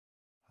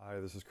Hi,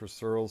 this is Chris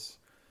Searles,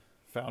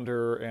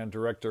 founder and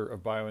director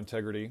of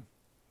Biointegrity.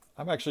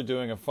 I'm actually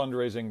doing a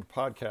fundraising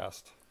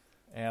podcast,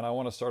 and I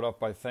want to start off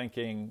by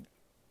thanking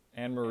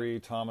Anne-Marie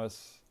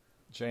Thomas,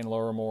 Jane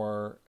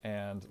Lorimore,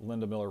 and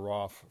Linda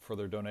Miller-Roth for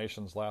their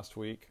donations last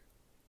week.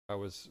 I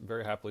was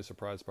very happily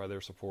surprised by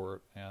their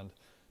support, and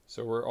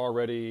so we're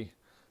already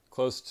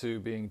close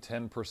to being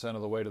 10%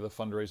 of the way to the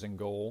fundraising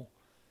goal,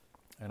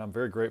 and I'm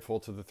very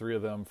grateful to the three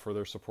of them for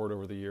their support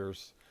over the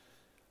years.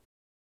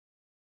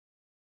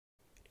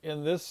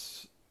 In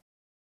this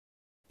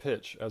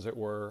pitch, as it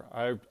were,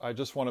 I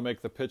just want to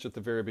make the pitch at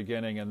the very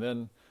beginning and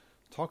then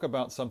talk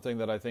about something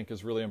that I think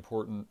is really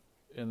important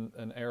in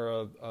an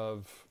era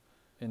of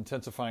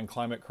intensifying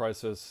climate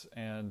crisis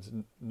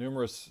and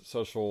numerous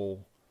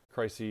social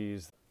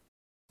crises.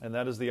 And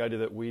that is the idea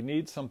that we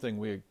need something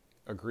we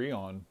agree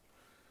on,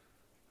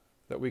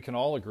 that we can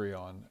all agree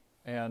on.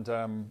 And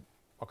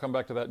I'll come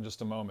back to that in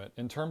just a moment.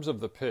 In terms of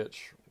the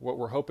pitch, what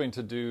we're hoping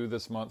to do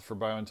this month for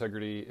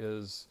Biointegrity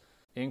is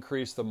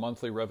increase the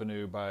monthly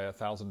revenue by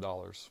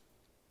 $1,000.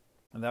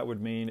 And that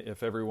would mean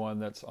if everyone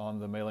that's on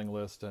the mailing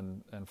list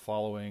and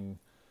following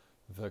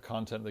the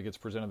content that gets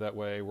presented that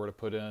way were to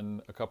put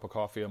in a cup of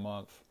coffee a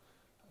month,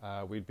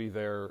 we'd be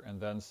there and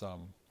then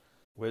some,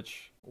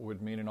 which would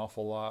mean an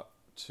awful lot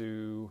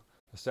to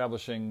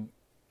establishing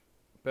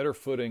better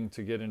footing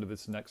to get into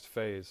this next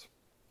phase.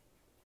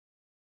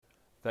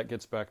 That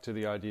gets back to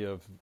the idea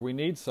of we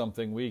need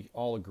something we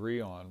all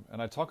agree on.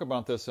 And I talk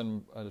about this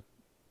in a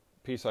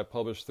piece I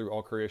published through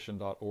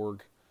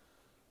allcreation.org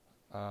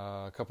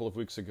a couple of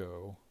weeks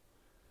ago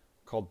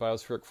called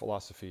Biospheric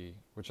Philosophy,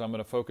 which I'm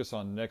going to focus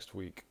on next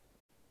week.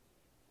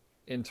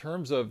 In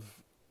terms of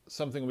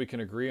something we can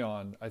agree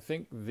on, I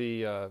think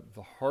the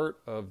heart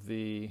of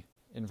the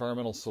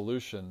environmental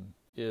solution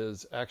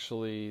is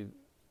actually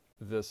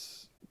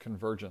this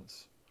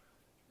convergence.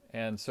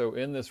 And so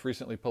in this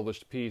recently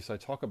published piece I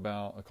talk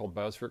about, called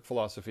Biospheric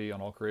Philosophy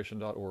on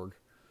allcreation.org,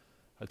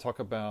 I talk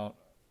about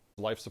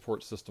life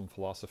support system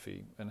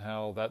philosophy and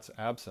how that's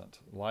absent.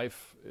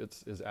 Life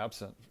is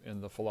absent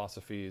in the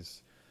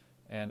philosophies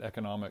and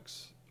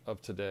economics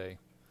of today.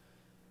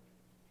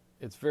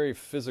 It's very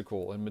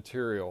physical and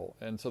material,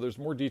 and so there's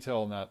more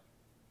detail in that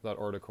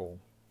article.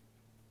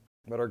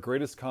 But our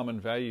greatest common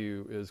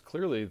value is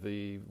clearly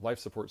the life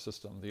support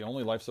system, the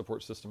only life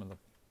support system in the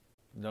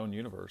known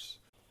universe.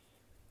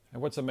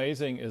 And what's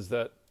amazing is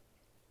that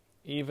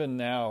even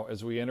now,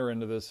 as we enter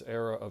into this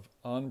era of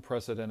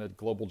unprecedented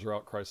global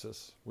drought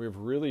crisis, we've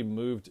really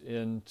moved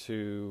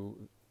into,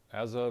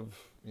 as of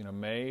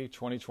May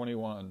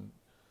 2021,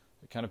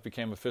 it kind of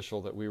became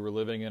official that we were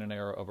living in an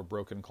era of a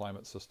broken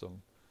climate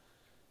system.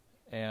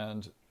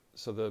 And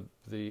so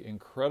the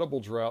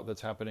incredible drought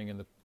that's happening in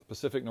the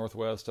Pacific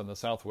Northwest and the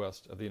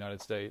Southwest of the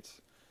United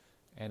States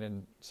and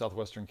in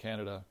southwestern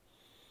Canada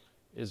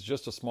is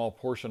just a small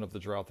portion of the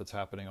drought that's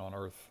happening on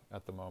Earth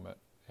at the moment.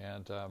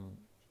 And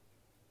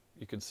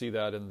you can see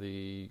that in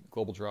the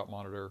Global Drought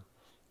Monitor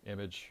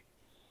image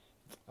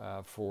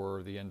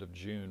for the end of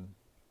June.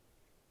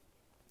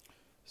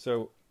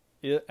 So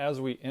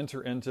as we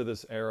enter into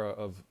this era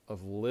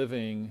of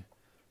living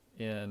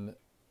in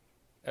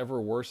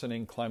ever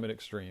worsening climate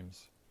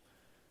extremes,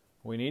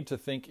 we need to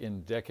think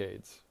in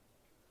decades.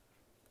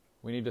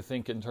 We need to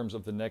think in terms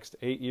of the next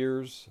 8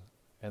 years,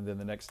 and then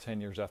the next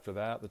 10 years after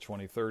that, the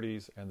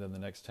 2030s, and then the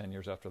next 10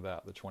 years after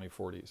that, the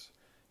 2040s,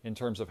 in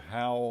terms of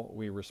how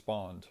we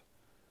respond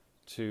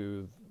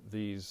to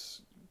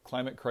these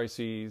climate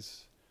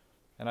crises,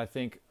 and I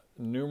think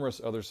numerous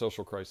other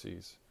social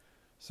crises.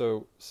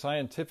 So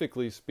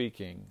scientifically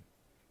speaking,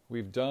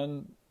 we've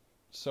done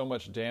so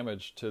much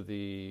damage to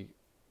the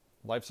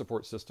life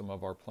support system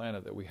of our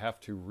planet that we have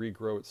to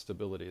regrow its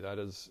stability. That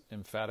is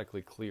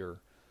emphatically clear.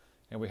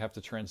 And we have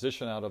to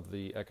transition out of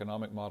the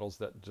economic models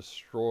that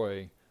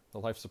destroy the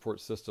life support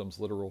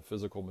system's literal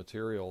physical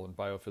material and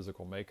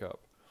biophysical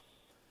makeup.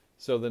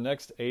 So the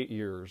next 8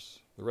 years,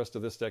 the rest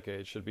of this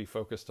decade, should be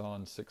focused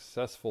on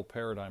successful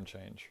paradigm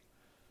change.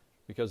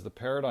 Because the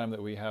paradigm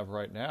that we have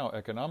right now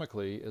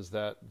economically is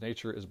that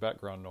nature is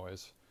background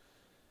noise.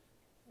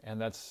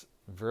 And that's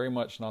very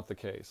much not the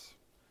case.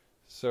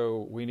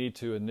 So we need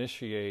to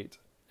initiate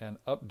and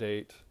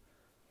update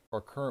our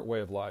current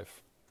way of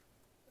life,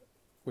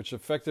 which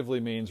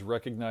effectively means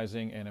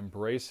recognizing and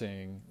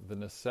embracing the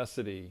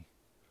necessity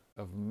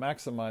of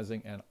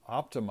maximizing and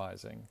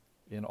optimizing,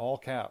 in all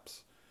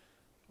caps,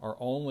 our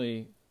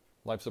only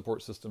life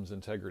support system's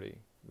integrity.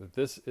 That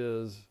this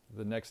is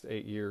the next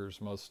 8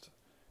 years' most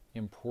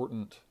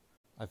important,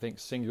 I think,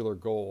 singular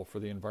goal for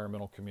the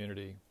environmental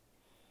community.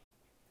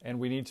 And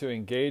we need to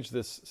engage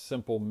this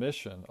simple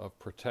mission of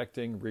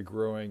protecting,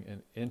 regrowing,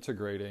 and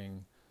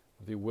integrating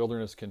the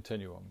wilderness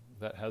continuum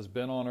that has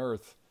been on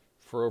Earth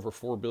for over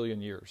 4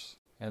 billion years,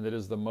 and that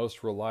is the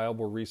most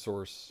reliable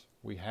resource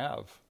we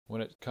have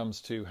when it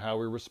comes to how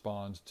we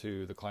respond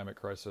to the climate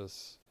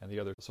crisis and the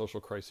other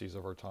social crises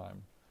of our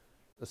time.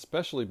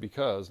 Especially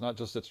because, not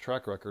just its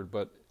track record,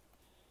 but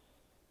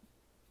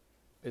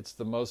it's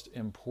the most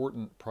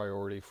important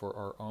priority for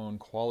our own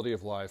quality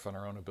of life and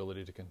our own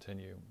ability to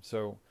continue.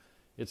 So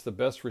It's the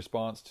best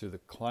response to the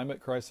climate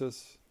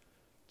crisis,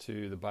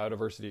 to the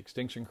biodiversity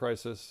extinction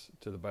crisis,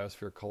 to the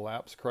biosphere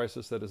collapse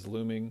crisis that is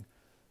looming,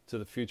 to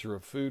the future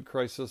of food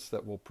crisis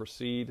that will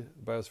precede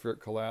biospheric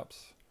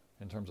collapse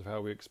in terms of how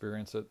we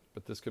experience it,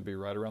 but this could be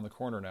right around the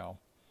corner now.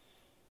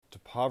 To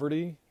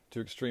poverty, to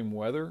extreme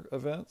weather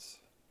events,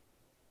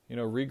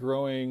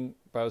 regrowing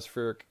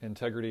biospheric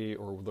integrity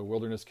or the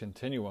wilderness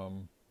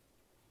continuum,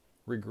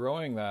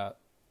 regrowing that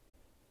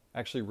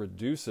actually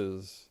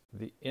reduces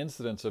the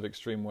incidence of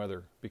extreme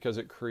weather because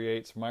it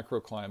creates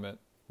microclimate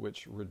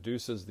which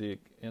reduces the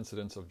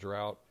incidence of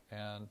drought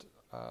and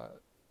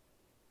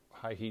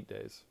high heat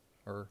days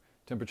or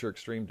temperature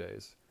extreme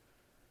days.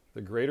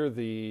 The greater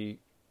the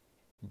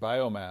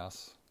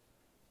biomass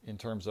in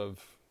terms of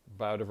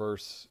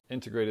biodiverse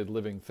integrated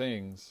living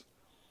things,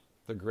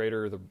 the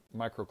greater the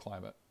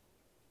microclimate.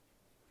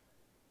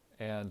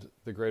 And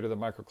the greater the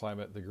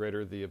microclimate, the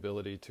greater the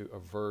ability to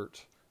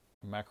avert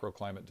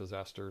macroclimate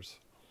disasters.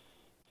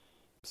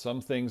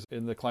 Some things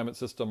in the climate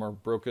system are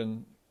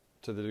broken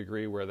to the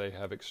degree where they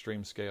have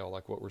extreme scale,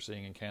 like what we're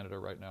seeing in Canada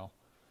right now.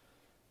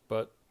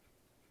 But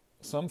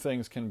some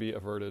things can be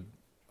averted,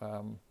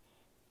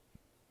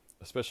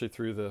 especially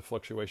through the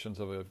fluctuations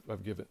of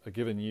a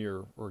given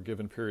year or a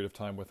given period of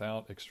time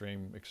without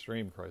extreme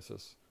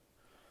crisis.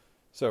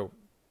 So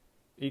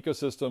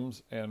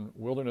ecosystems and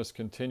wilderness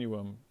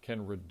continuum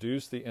can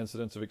reduce the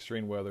incidence of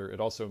extreme weather. It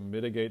also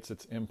mitigates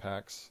its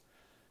impacts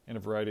in a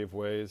variety of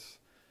ways.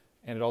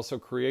 And it also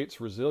creates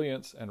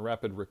resilience and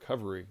rapid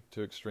recovery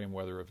to extreme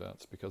weather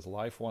events because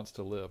life wants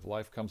to live.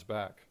 Life comes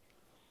back.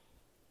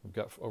 We've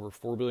got over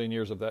 4 billion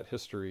years of that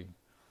history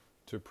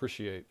to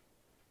appreciate.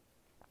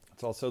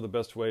 It's also the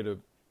best way to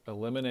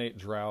eliminate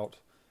drought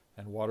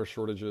and water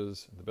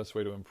shortages, the best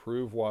way to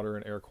improve water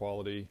and air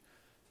quality,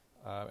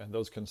 and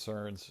those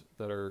concerns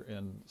that are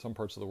in some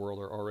parts of the world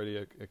are already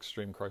at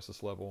extreme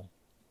crisis level,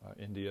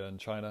 India and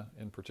China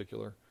in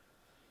particular.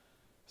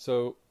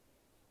 So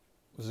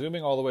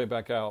zooming all the way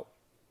back out,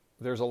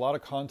 there's a lot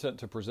of content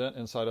to present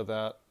inside of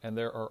that, and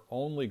there are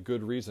only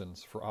good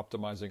reasons for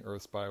optimizing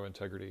Earth's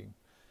biointegrity.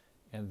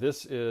 And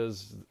this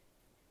is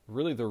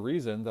really the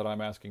reason that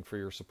I'm asking for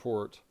your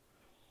support,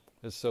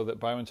 is so that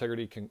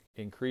biointegrity can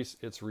increase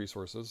its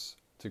resources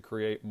to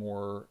create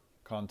more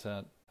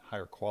content,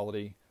 higher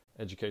quality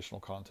educational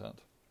content.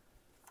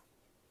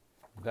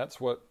 That's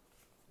what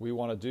we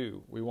want to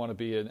do. We want to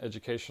be an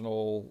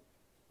educational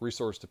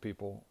resource to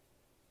people.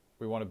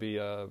 We want to be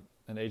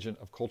an agent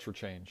of culture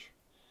change.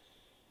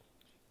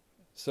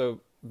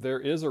 So there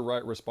is a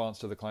right response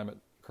to the climate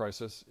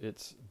crisis.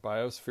 It's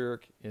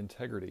biospheric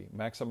integrity,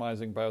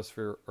 maximizing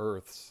biosphere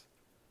Earth's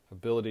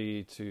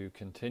ability to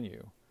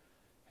continue.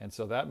 And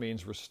so that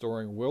means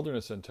restoring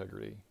wilderness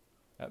integrity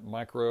at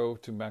micro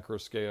to macro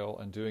scale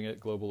and doing it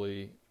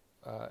globally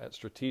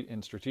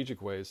in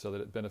strategic ways so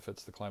that it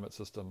benefits the climate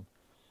system,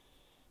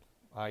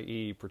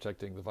 i.e.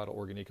 protecting the vital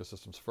organ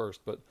ecosystems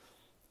first. But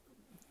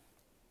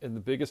in the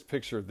biggest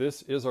picture,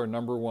 this is our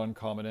number one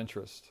common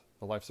interest,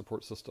 the life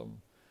support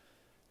system.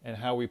 And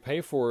how we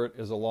pay for it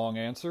is a long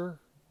answer,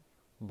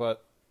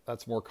 but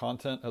that's more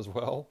content as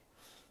well.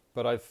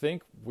 But I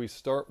think we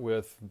start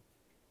with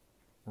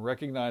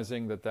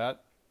recognizing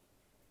that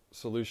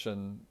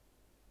solution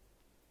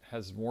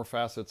has more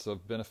facets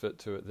of benefit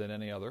to it than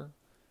any other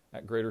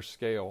at greater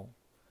scale.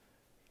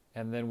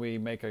 And then we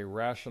make a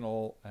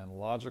rational and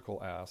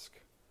logical ask,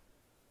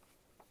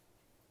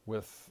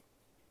 with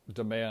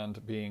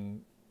demand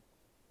being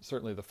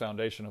certainly the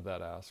foundation of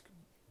that ask,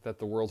 that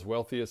the world's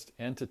wealthiest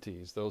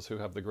entities, those who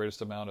have the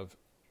greatest amount of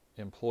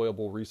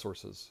employable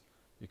resources,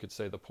 you could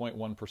say the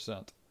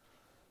 0.1%.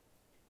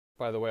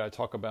 By the way, I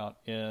talk about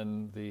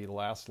in the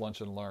last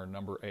Lunch and Learn,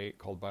 number 8,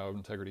 called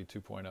Biointegrity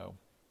 2.0.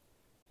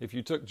 If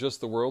you took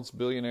just the world's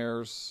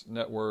billionaires'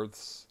 net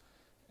worths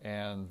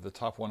and the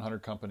top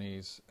 100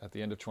 companies at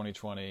the end of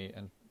 2020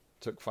 and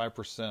took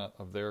 5%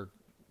 of their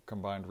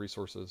combined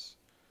resources,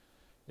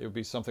 it would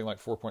be something like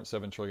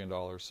 $4.7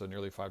 trillion, so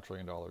nearly $5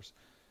 trillion.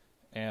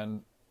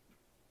 And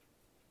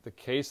the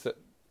case that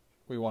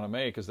we want to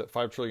make is that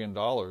 $5 trillion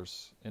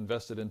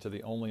invested into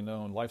the only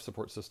known life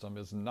support system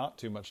is not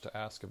too much to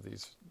ask of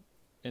these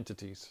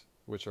entities,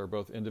 which are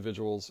both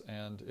individuals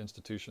and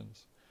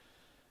institutions.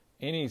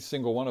 Any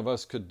single one of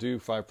us could do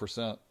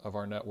 5% of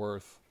our net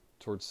worth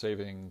towards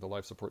saving the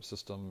life support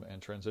system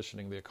and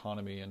transitioning the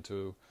economy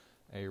into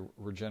a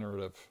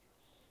regenerative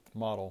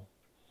model.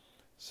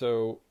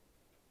 So,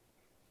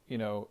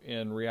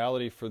 in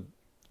reality, for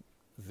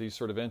these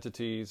sort of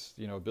entities,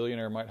 a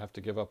billionaire might have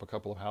to give up a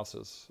couple of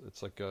houses.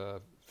 It's like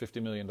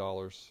 $50 million.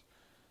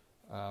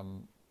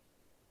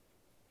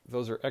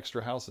 Those are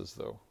extra houses,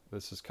 though.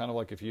 This is kind of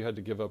like if you had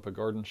to give up a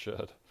garden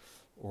shed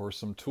or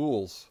some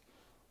tools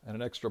and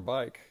an extra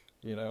bike.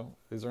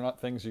 These are not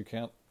things you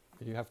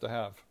have to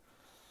have.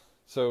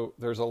 So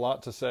there's a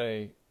lot to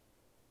say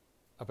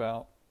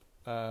about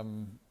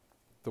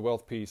the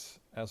wealth piece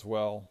as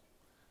well.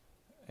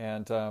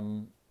 And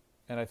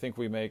I think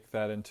we make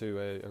that into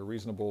a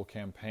reasonable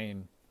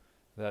campaign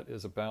that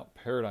is about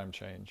paradigm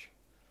change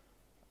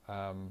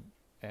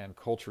and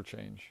culture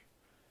change.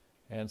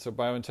 And so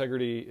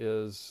biointegrity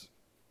is,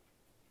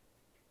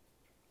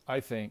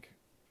 I think,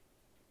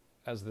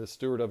 as the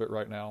steward of it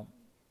right now,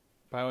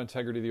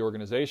 biointegrity, the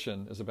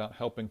organization, is about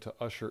helping to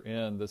usher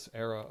in this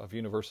era of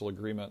universal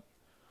agreement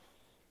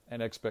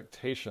and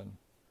expectation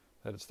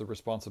that it's the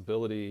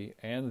responsibility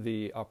and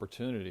the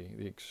opportunity,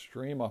 the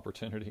extreme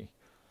opportunity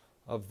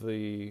of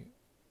the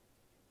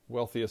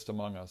wealthiest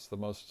among us,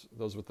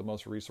 those with the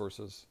most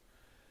resources,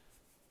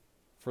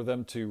 for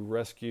them to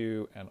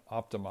rescue and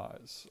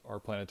optimize our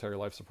planetary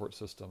life support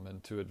system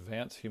and to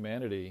advance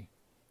humanity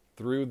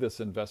through this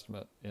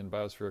investment in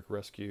biospheric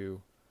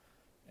rescue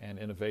and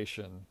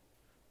innovation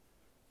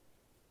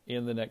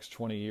in the next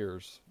 20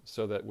 years,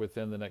 so that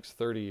within the next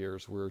 30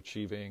 years we're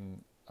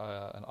achieving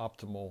an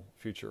optimal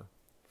future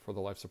for the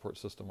life support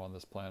system on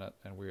this planet.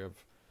 And we have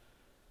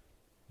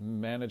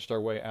managed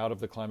our way out of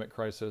the climate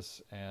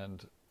crisis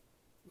and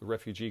the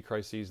refugee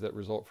crises that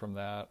result from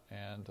that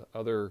and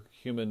other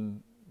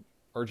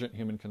urgent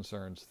human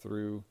concerns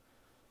through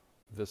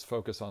this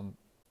focus on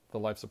the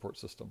life support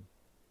system.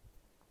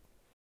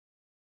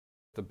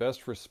 The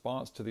best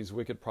response to these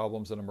wicked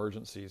problems and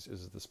emergencies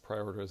is this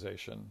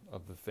prioritization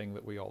of the thing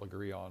that we all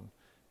agree on.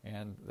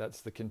 And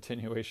that's the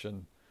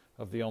continuation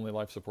of the only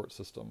life support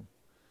system.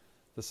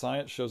 The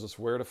science shows us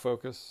where to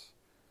focus.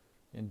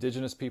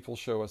 Indigenous people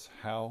show us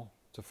how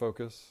to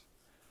focus.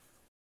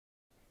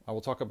 I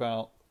will talk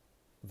about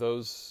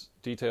those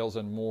details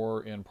and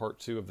more in part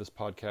 2 of this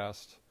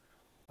podcast.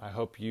 I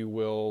hope you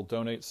will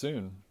donate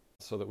soon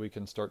so that we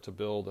can start to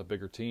build a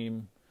bigger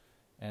team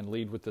and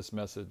lead with this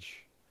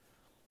message,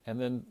 and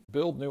then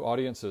build new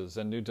audiences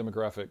and new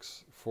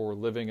demographics for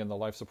living in the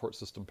life support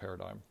system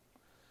paradigm.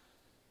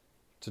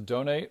 To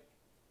donate,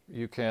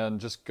 you can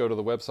just go to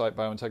the website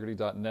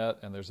biointegrity.net,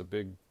 and there's a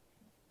big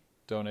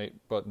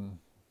donate button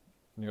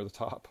near the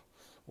top,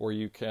 or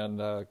you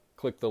can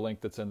click the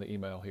link that's in the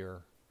email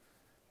here.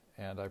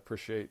 And I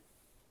appreciate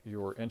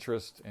your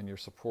interest and your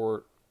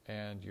support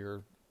and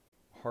your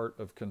heart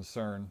of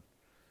concern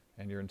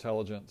and your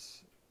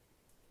intelligence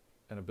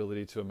and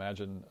ability to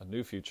imagine a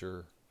new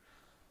future,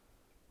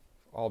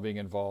 all being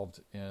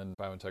involved in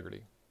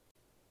biointegrity.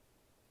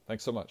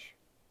 Thanks so much.